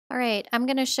right, I'm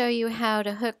going to show you how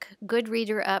to hook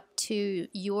Goodreader up to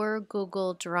your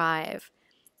Google Drive.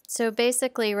 So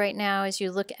basically right now as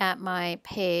you look at my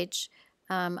page,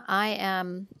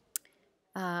 I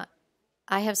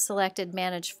have selected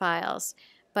Manage Files,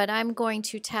 but I'm going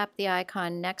to tap the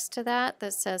icon next to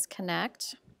that says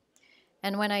Connect.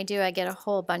 And when I do, I get a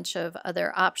whole bunch of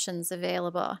other options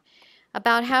available.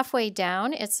 About halfway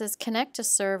down, it says Connect to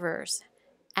Servers,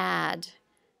 Add.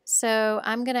 So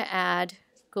I'm going to add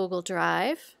Google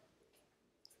Drive.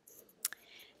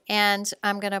 And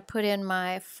I'm going to put in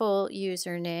my full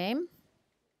username.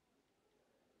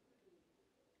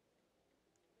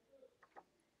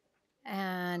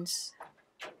 And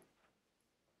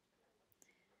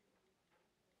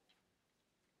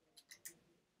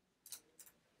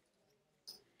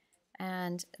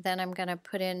then I'm going to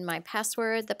put in my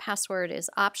password. The password is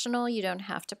optional. You don't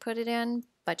have to put it in,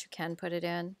 but you can put it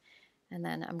in. And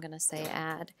then I'm going to say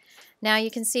add. Now you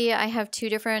can see I have two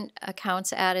different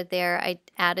accounts added there. I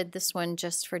added this one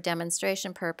just for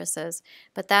demonstration purposes,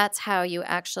 but that's how you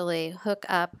actually hook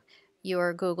up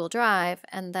your Google Drive,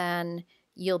 and then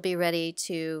you'll be ready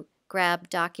to grab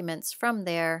documents from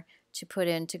there to put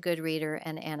into Goodreader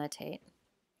and annotate.